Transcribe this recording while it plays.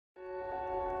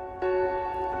In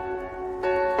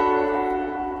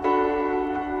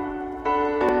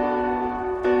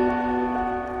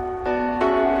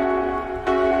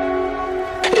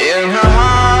her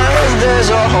heart there's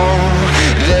a hole,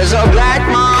 there's a black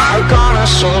mark on her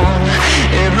soul.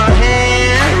 In her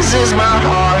hands is my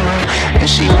heart, and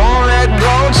she won't let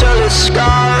go till it's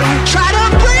scarred. Try to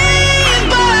breathe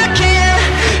but I can't,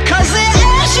 'cause the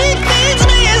air she feeds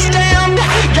me is damned.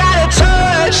 Got a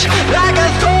touch like a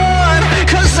thorn,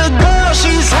 'cause the girl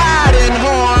she's hiding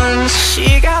horns.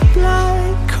 She got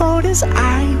blood cold as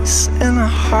ice and a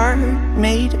heart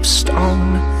made of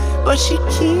stone, but she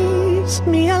keeps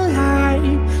me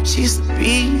alive. She's the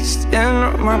beast in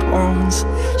my bones.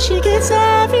 She gets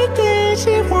everything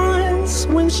she wants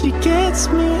when she gets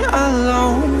me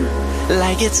alone,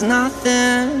 like it's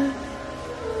nothing.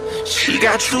 She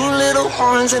got two little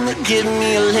horns and they give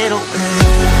me a little bit.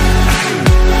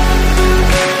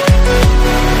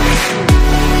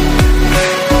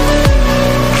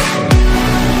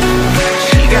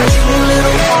 She got two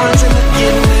little horns and they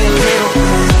give me a little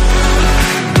bit.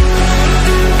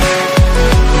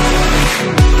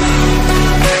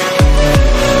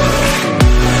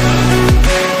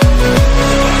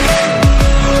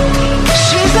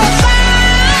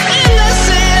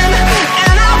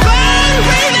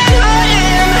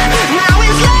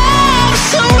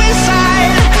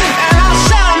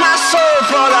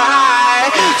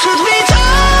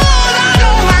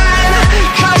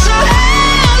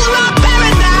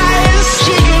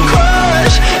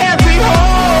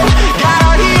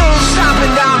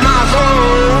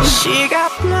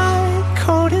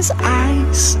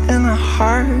 Ice and a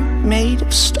heart made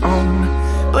of stone,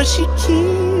 but she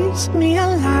keeps me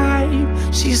alive.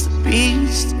 She's the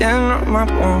beast in my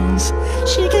bones.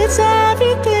 She gets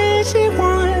everything she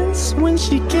wants when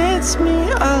she gets me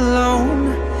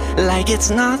alone, like it's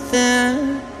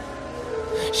nothing.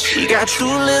 She got two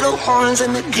little horns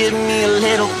and they give me a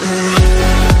little bit.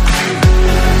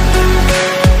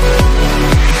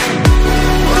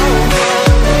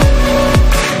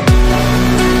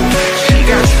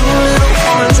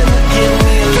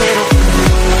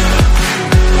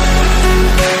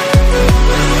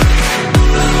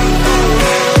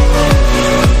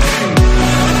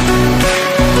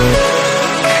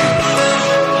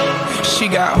 She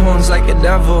got horns like a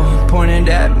devil pointed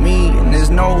at me, and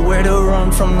there's nowhere to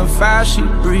run from the fire she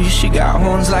breathes. She got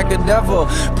horns like a devil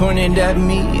pointed at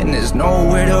me, and there's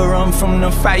nowhere to run from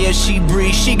the fire she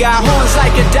breathes. She got horns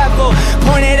like a devil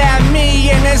pointed at me,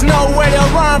 and there's nowhere to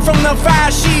run from the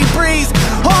fire she breathes.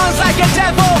 Horns like a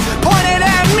devil pointed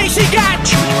at me. She got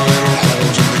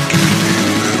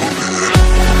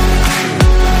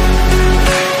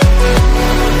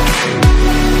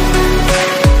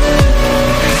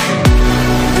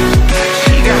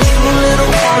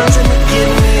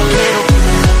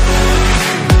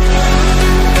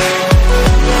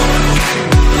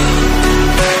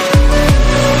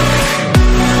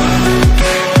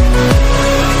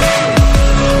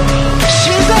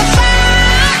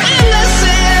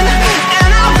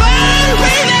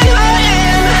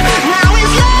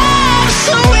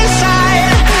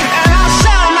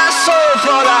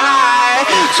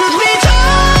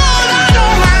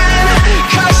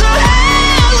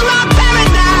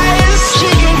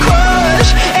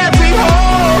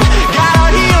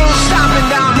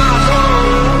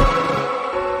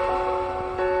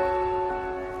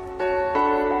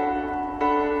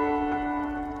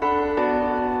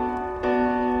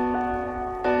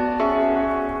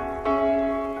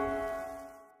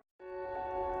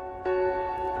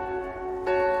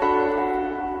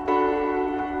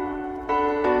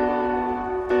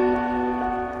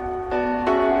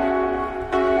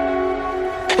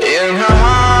in her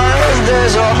heart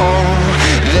there's a hole,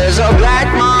 there's a black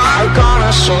mark on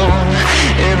her soul.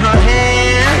 In her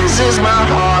hands is my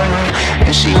heart,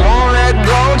 and she won't let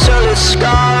go till it's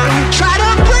scarred. Try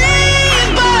to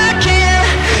breathe but I can't,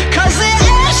 'cause the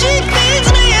air she feeds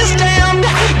me is damned.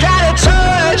 Got a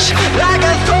touch like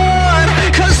a thorn,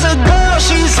 'cause the girl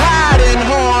she's hiding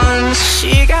horns.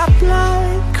 She got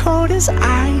blood cold as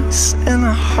ice and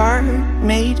a heart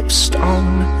made of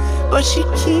stone, but she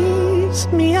keeps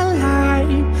me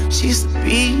alive. She's the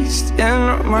beast in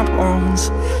my bones.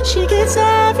 She gets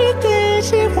everything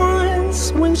she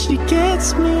wants when she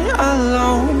gets me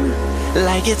alone,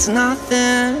 like it's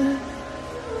nothing.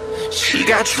 She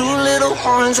got two little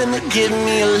horns and they give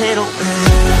me a little bit.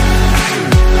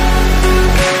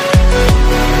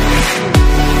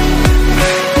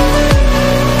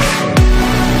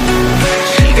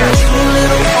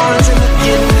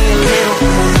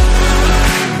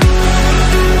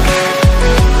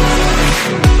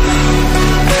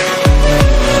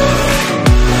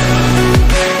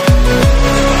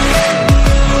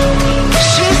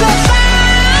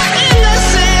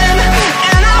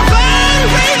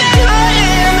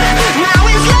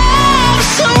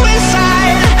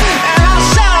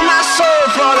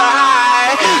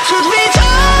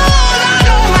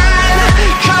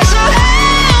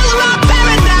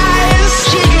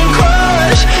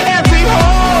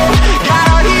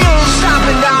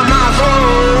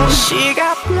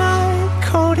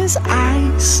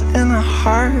 ice and a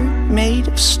heart made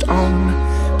of stone,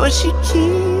 but she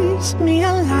keeps me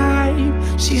alive.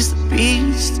 She's the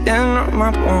beast in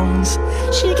my bones.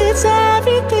 She gets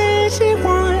everything she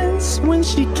wants when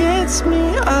she gets me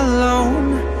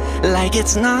alone, like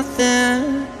it's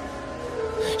nothing.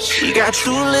 She got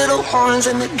two little horns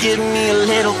and they give me a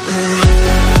little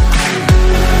bit.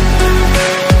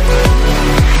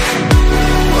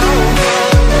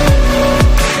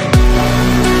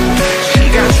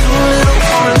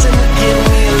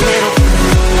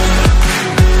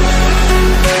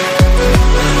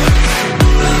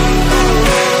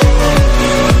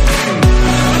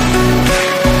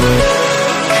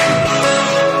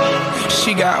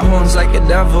 She got horns like a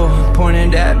devil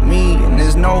pointed at me, and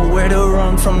there's nowhere to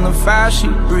run from the fire she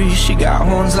breathes. She got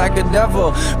horns like a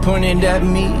devil pointed at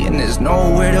me, and there's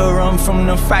nowhere to run from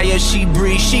the fire she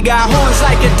breathes. She got horns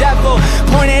like a devil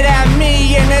pointed at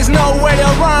me, and there's nowhere to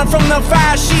run from the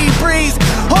fire she breathes.